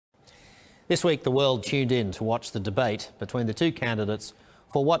This week, the world tuned in to watch the debate between the two candidates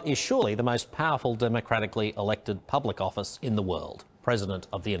for what is surely the most powerful democratically elected public office in the world, President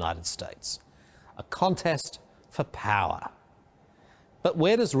of the United States. A contest for power. But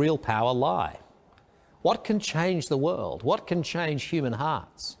where does real power lie? What can change the world? What can change human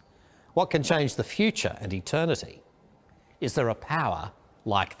hearts? What can change the future and eternity? Is there a power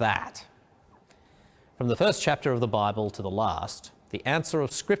like that? From the first chapter of the Bible to the last, the answer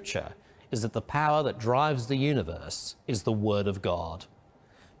of Scripture is that the power that drives the universe is the Word of God.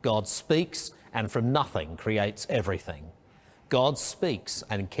 God speaks, and from nothing creates everything. God speaks,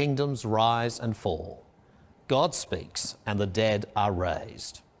 and kingdoms rise and fall. God speaks, and the dead are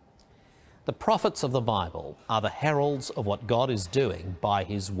raised. The prophets of the Bible are the heralds of what God is doing by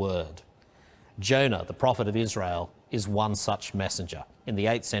his word. Jonah, the prophet of Israel, is one such messenger in the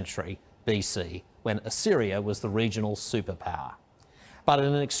 8th century BC, when Assyria was the regional superpower. But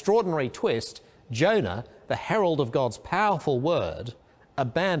in an extraordinary twist, Jonah, the herald of God's powerful word,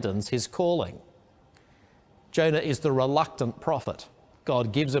 abandons his calling. Jonah is the reluctant prophet.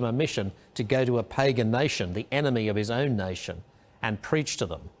 God gives him a mission to go to a pagan nation, the enemy of his own nation, and preach to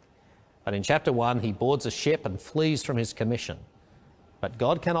them. But in chapter 1, he boards a ship and flees from his commission. But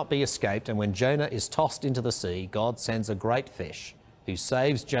God cannot be escaped, and when Jonah is tossed into the sea, God sends a great fish who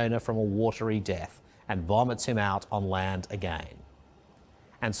saves Jonah from a watery death and vomits him out on land again.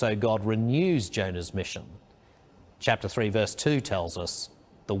 And so God renews Jonah's mission. Chapter 3, verse 2 tells us,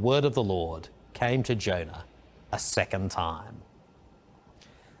 the word of the Lord came to Jonah a second time.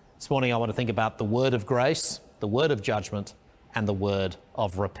 This morning I want to think about the word of grace, the word of judgment, and the word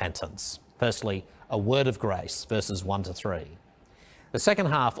of repentance. Firstly, a word of grace, verses 1 to 3. The second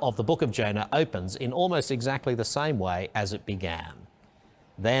half of the book of Jonah opens in almost exactly the same way as it began.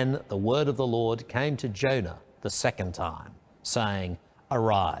 Then the word of the Lord came to Jonah the second time, saying,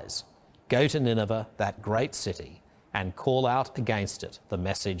 Arise, go to Nineveh, that great city, and call out against it the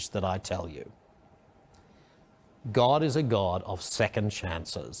message that I tell you. God is a God of second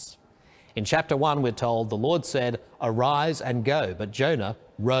chances. In chapter 1, we're told the Lord said, Arise and go, but Jonah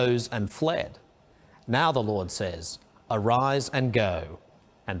rose and fled. Now the Lord says, Arise and go.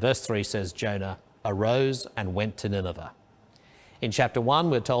 And verse 3 says Jonah arose and went to Nineveh. In chapter 1,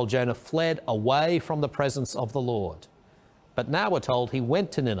 we're told Jonah fled away from the presence of the Lord. But now we're told he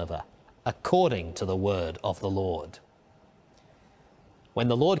went to Nineveh according to the word of the Lord. When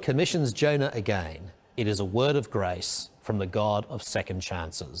the Lord commissions Jonah again, it is a word of grace from the God of second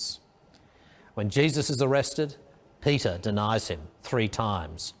chances. When Jesus is arrested, Peter denies him 3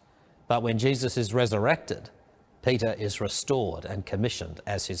 times. But when Jesus is resurrected, Peter is restored and commissioned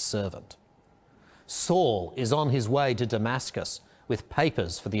as his servant. Saul is on his way to Damascus with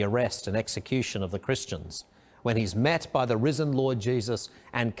papers for the arrest and execution of the Christians when he's met by the risen Lord Jesus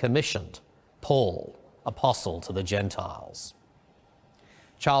and commissioned Paul, apostle to the Gentiles.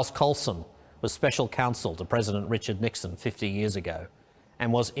 Charles Colson was special counsel to President Richard Nixon 50 years ago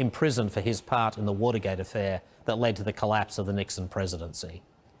and was imprisoned for his part in the Watergate affair that led to the collapse of the Nixon presidency.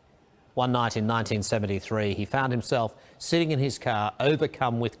 One night in 1973, he found himself sitting in his car,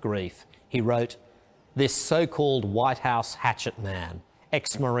 overcome with grief. He wrote, "This so-called White House hatchet man,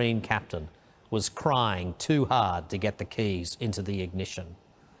 ex-Marine captain, was crying too hard to get the keys into the ignition.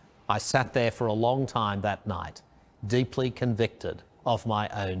 I sat there for a long time that night, deeply convicted of my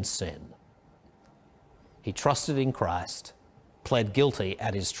own sin." He trusted in Christ, pled guilty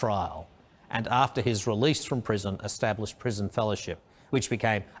at his trial, and after his release from prison, established Prison Fellowship, which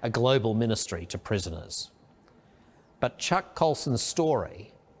became a global ministry to prisoners. But Chuck Colson's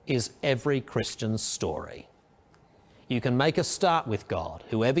story is every Christian's story. You can make a start with God,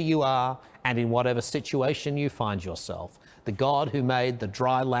 whoever you are and in whatever situation you find yourself. The God who made the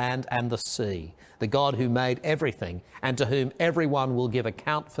dry land and the sea, the God who made everything and to whom everyone will give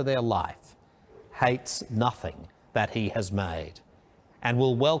account for their life, hates nothing that he has made and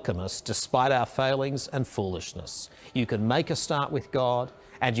will welcome us despite our failings and foolishness. You can make a start with God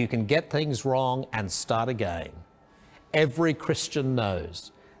and you can get things wrong and start again. Every Christian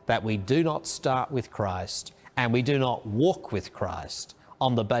knows that we do not start with Christ and we do not walk with Christ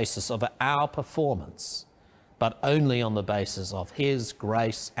on the basis of our performance, but only on the basis of his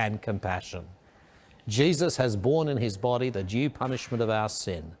grace and compassion. Jesus has borne in his body the due punishment of our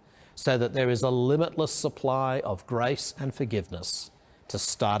sin, so that there is a limitless supply of grace and forgiveness to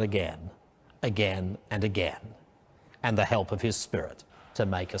start again, again and again, and the help of his Spirit to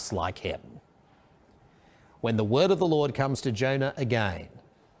make us like him. When the word of the Lord comes to Jonah again,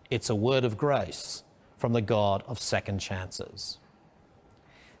 it's a word of grace from the God of second chances.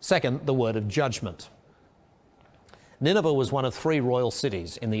 Second, the word of judgment. Nineveh was one of 3 royal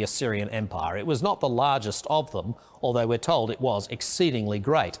cities in the Assyrian Empire. It was not the largest of them, although we're told it was exceedingly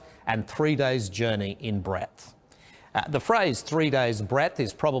great and 3 days' journey in breadth. The phrase 3 days' breadth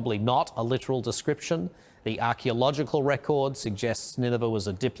is probably not a literal description. The archaeological record suggests Nineveh was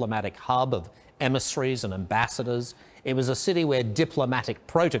a diplomatic hub of emissaries and ambassadors. It was a city where diplomatic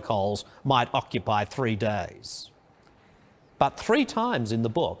protocols might occupy 3 days. But 3 times in the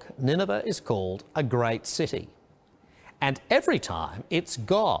book, Nineveh is called a great city. And every time, it's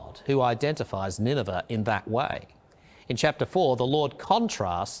God who identifies Nineveh in that way. In chapter 4, the Lord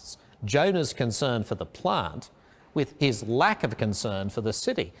contrasts Jonah's concern for the plant with his lack of concern for the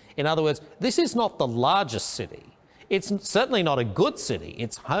city. In other words, this is not the largest city. It's certainly not a good city.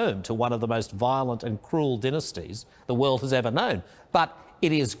 It's home to one of the most violent and cruel dynasties the world has ever known. But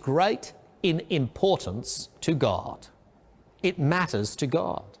it is great in importance to God. It matters to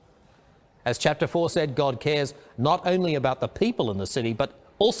God. As chapter 4 said, God cares not only about the people in the city, but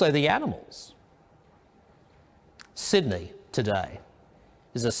also the animals. Sydney today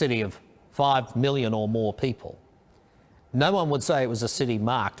is a city of 5 million or more people. No one would say it was a city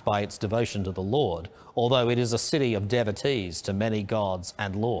marked by its devotion to the Lord, although it is a city of devotees to many gods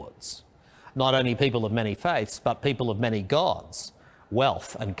and lords. Not only people of many faiths, but people of many gods,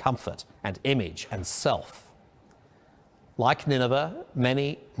 wealth and comfort and image and self. Like Nineveh,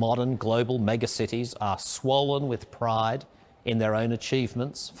 many modern global megacities are swollen with pride in their own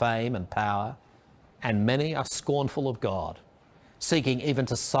achievements, fame and power, and many are scornful of God, seeking even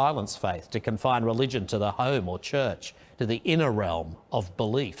to silence faith, to confine religion to the home or church, to the inner realm of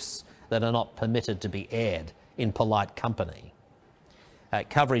beliefs that are not permitted to be aired in polite company.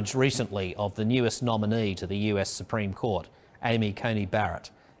 Coverage recently of the newest nominee to the US Supreme Court, Amy Coney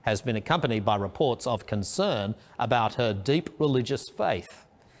Barrett, has been accompanied by reports of concern about her deep religious faith,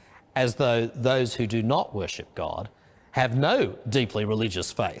 as though those who do not worship God have no deeply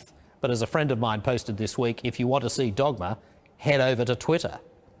religious faith. But as a friend of mine posted this week, if you want to see dogma, head over to Twitter.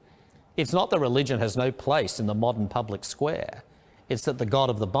 It's not that religion has no place in the modern public square. It's that the God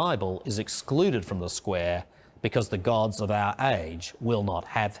of the Bible is excluded from the square because the gods of our age will not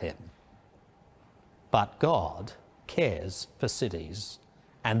have him. But God cares for cities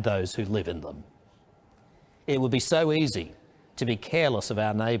and those who live in them. It would be so easy to be careless of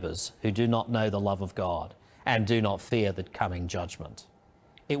our neighbours who do not know the love of God and do not fear the coming judgment.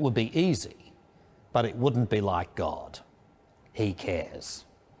 It would be easy, but it wouldn't be like God. He cares.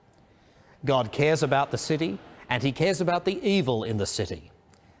 God cares about the city, and he cares about the evil in the city.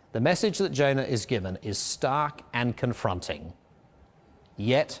 The message that Jonah is given is stark and confronting.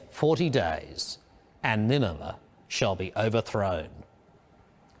 Yet 40 days, and Nineveh shall be overthrown.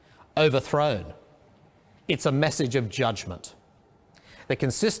 Overthrown. It's a message of judgment. The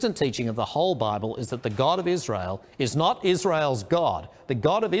consistent teaching of the whole Bible is that the God of Israel is not Israel's God. The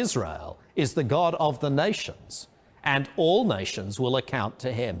God of Israel is the God of the nations, and all nations will account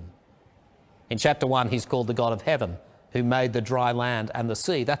to him. In chapter 1, he's called the God of heaven, who made the dry land and the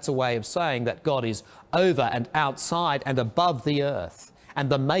sea. That's a way of saying that God is over and outside and above the earth, and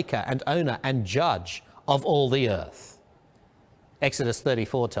the maker and owner and judge of all the earth. Exodus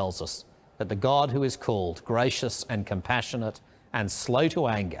 34 tells us that the God who is called gracious and compassionate and slow to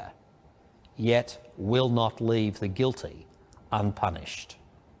anger, yet will not leave the guilty unpunished.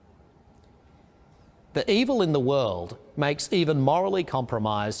 The evil in the world makes even morally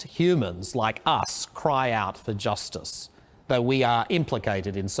compromised humans like us cry out for justice, though we are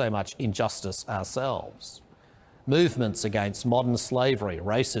implicated in so much injustice ourselves. Movements against modern slavery,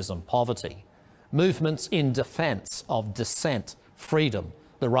 racism, poverty, movements in defence of dissent, freedom,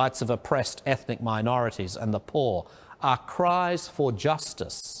 the rights of oppressed ethnic minorities and the poor are cries for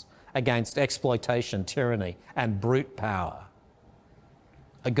justice against exploitation, tyranny and brute power.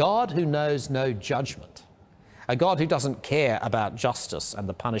 A God who knows no judgment, a God who doesn't care about justice and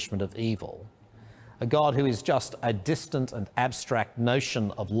the punishment of evil, a God who is just a distant and abstract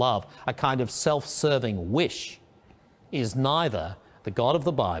notion of love, a kind of self-serving wish, is neither the God of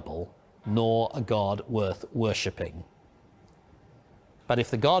the Bible nor a God worth worshipping. But if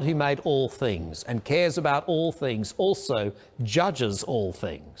the God who made all things and cares about all things also judges all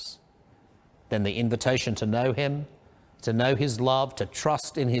things, then the invitation to know him, to know his love, to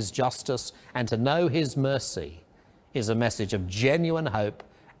trust in his justice, and to know his mercy is a message of genuine hope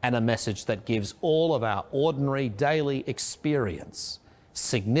and a message that gives all of our ordinary daily experience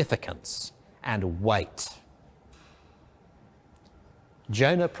significance and weight.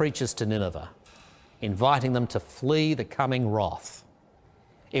 Jonah preaches to Nineveh, inviting them to flee the coming wrath.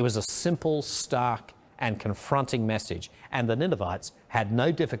 It was a simple, stark, and confronting message, and the Ninevites had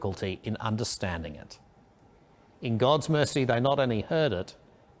no difficulty in understanding it. In God's mercy, they not only heard it,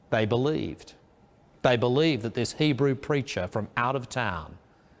 they believed. They believed that this Hebrew preacher from out of town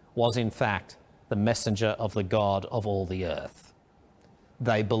was in fact the messenger of the God of all the earth.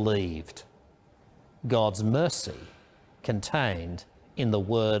 They believed. God's mercy contained in the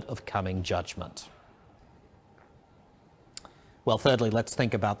word of coming judgment. Well, thirdly, let's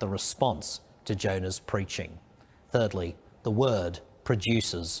think about the response to Jonah's preaching. Thirdly, the word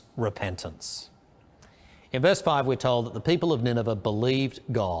produces repentance. In verse 5, we're told that the people of Nineveh believed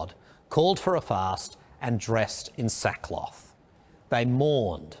God, called for a fast, and dressed in sackcloth. They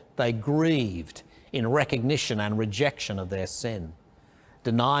mourned, they grieved in recognition and rejection of their sin.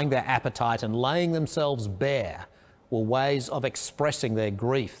 Denying their appetite and laying themselves bare were ways of expressing their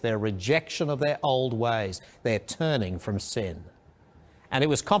grief, their rejection of their old ways, their turning from sin. And it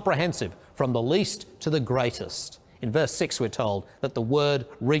was comprehensive from the least to the greatest. In verse 6, we're told that the word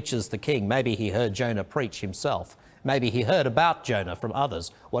reaches the king. Maybe he heard Jonah preach himself. Maybe he heard about Jonah from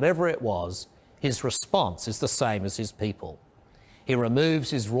others. Whatever it was, his response is the same as his people. He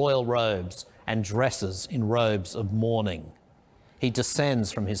removes his royal robes and dresses in robes of mourning. He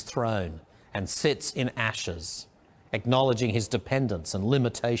descends from his throne and sits in ashes, acknowledging his dependence and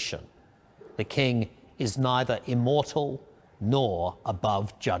limitation. The king is neither immortal nor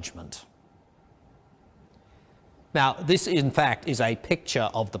above judgment. Now, this in fact is a picture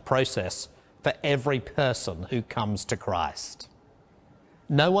of the process for every person who comes to Christ.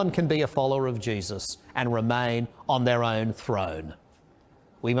 No one can be a follower of Jesus and remain on their own throne.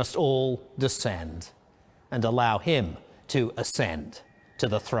 We must all descend and allow him to ascend to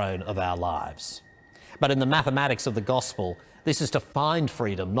the throne of our lives. But in the mathematics of the gospel, this is to find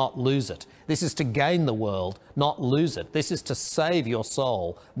freedom, not lose it. This is to gain the world, not lose it. This is to save your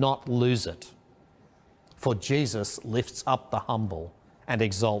soul, not lose it. For Jesus lifts up the humble and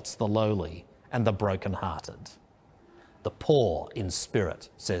exalts the lowly and the brokenhearted. The poor in spirit,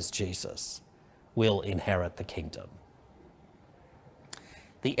 says Jesus, will inherit the kingdom.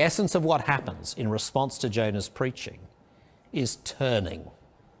 The essence of what happens in response to Jonah's preaching is turning,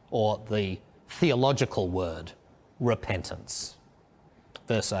 or the theological word, repentance.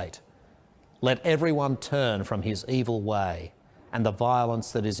 Verse 8, let everyone turn from his evil way and the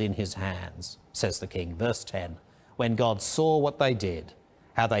violence that is in his hands, says the king. Verse 10, when God saw what they did,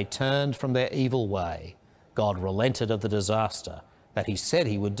 how they turned from their evil way, God relented of the disaster that he said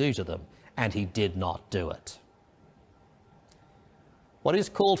he would do to them, and he did not do it. What is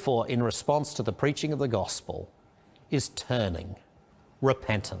called for in response to the preaching of the gospel is turning,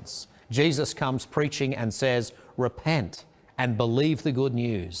 repentance. Jesus comes preaching and says, repent and believe the good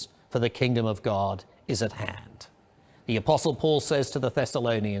news, for the kingdom of God is at hand. The Apostle Paul says to the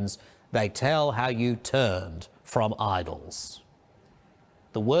Thessalonians, they tell how you turned from idols.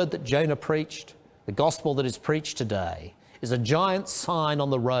 The word that Jonah preached, the gospel that is preached today, is a giant sign on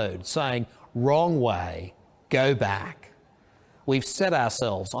the road saying, wrong way, go back. We've set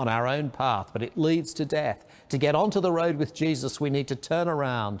ourselves on our own path, but it leads to death. To get onto the road with Jesus, we need to turn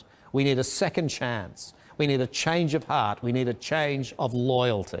around. We need a second chance. We need a change of heart. We need a change of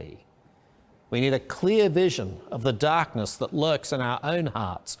loyalty. We need a clear vision of the darkness that lurks in our own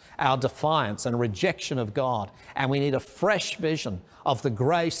hearts, our defiance and rejection of God. And we need a fresh vision of the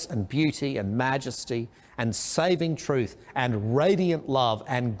grace and beauty and majesty and saving truth and radiant love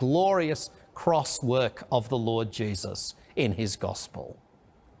and glorious cross work of the Lord Jesus in his gospel.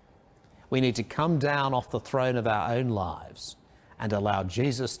 We need to come down off the throne of our own lives and allow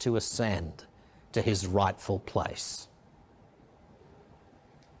Jesus to ascend to his rightful place.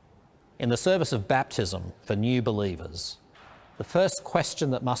 In the service of baptism for new believers, the first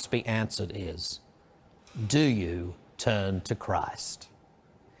question that must be answered is, do you turn to Christ?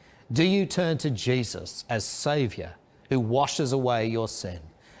 Do you turn to Jesus as Saviour who washes away your sin?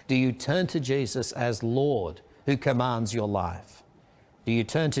 Do you turn to Jesus as Lord who commands your life? Do you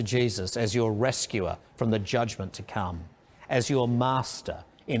turn to Jesus as your rescuer from the judgment to come, as your master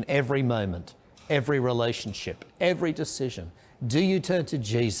in every moment, every relationship, every decision? Do you turn to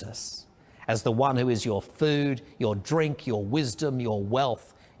Jesus as the one who is your food, your drink, your wisdom, your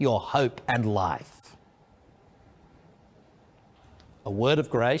wealth, your hope and life? A word of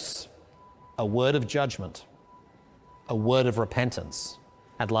grace, a word of judgment, a word of repentance,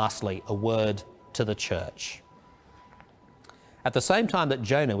 and lastly, a word to the church. At the same time that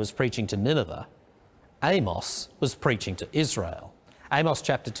Jonah was preaching to Nineveh, Amos was preaching to Israel. Amos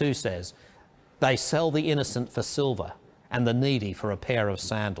chapter 2 says, they sell the innocent for silver and the needy for a pair of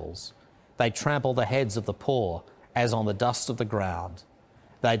sandals. They trample the heads of the poor as on the dust of the ground.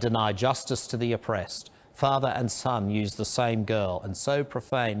 They deny justice to the oppressed. Father and son use the same girl and so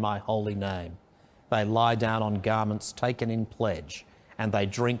profane my holy name. They lie down on garments taken in pledge, and they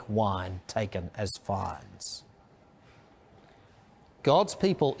drink wine taken as fines. God's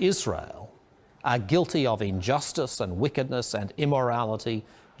people, Israel, are guilty of injustice and wickedness and immorality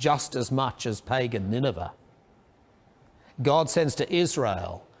just as much as pagan Nineveh. God sends to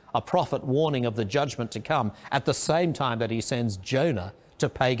Israel a prophet warning of the judgment to come at the same time that he sends Jonah to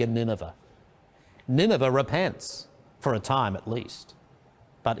pagan Nineveh. Nineveh repents, for a time at least,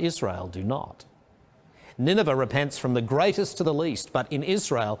 but Israel do not. Nineveh repents from the greatest to the least, but in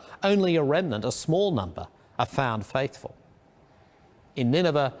Israel only a remnant, a small number, are found faithful. In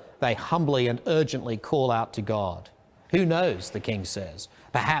Nineveh, they humbly and urgently call out to God. Who knows, the king says,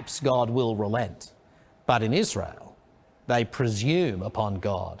 perhaps God will relent. But in Israel, they presume upon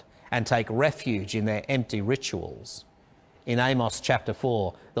God and take refuge in their empty rituals. In Amos chapter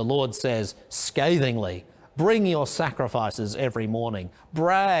 4, the Lord says scathingly, "Bring your sacrifices every morning.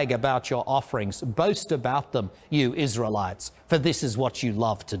 Brag about your offerings. Boast about them, you Israelites, for this is what you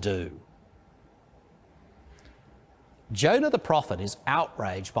love to do." Jonah the prophet is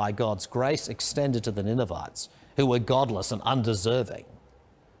outraged by God's grace extended to the Ninevites, who were godless and undeserving.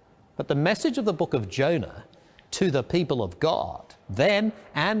 But the message of the book of Jonah to the people of God, then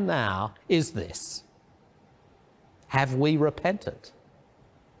and now, is this: have we repented?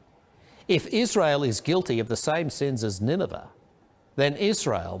 If Israel is guilty of the same sins as Nineveh, then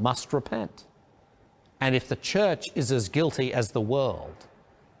Israel must repent. And if the church is as guilty as the world,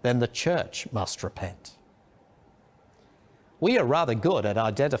 then the church must repent. We are rather good at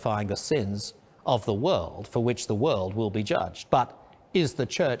identifying the sins of the world for which the world will be judged. But is the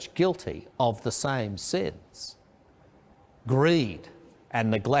church guilty of the same sins? Greed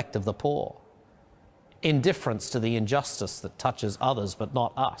and neglect of the poor, indifference to the injustice that touches others but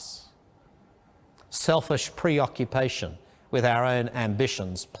not us, selfish preoccupation with our own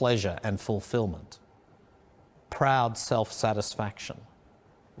ambitions, pleasure and fulfillment, proud self-satisfaction,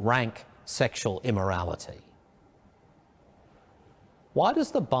 rank sexual immorality. Why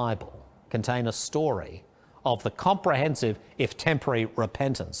does the Bible contain a story of the comprehensive, if temporary,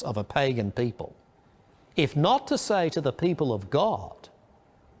 repentance of a pagan people, if not to say to the people of God,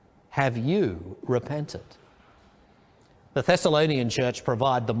 have you repented? The Thessalonian church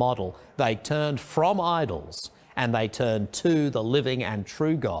provide the model. They turned from idols and they turned to the living and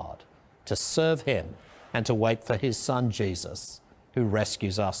true God to serve him and to wait for his Son Jesus, who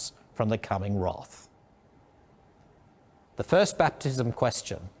rescues us from the coming wrath. The first baptism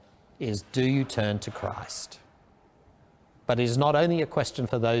question is, do you turn to Christ? But it is not only a question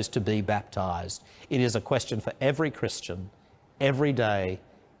for those to be baptized, it is a question for every Christian, every day,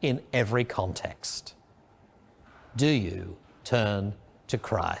 in every context. Do you turn to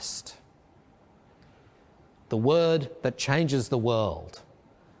Christ? The word that changes the world,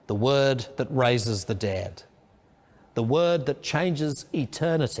 the word that raises the dead, the word that changes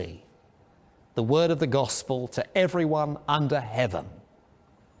eternity, the word of the gospel to everyone under heaven.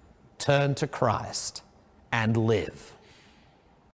 Turn to Christ and live.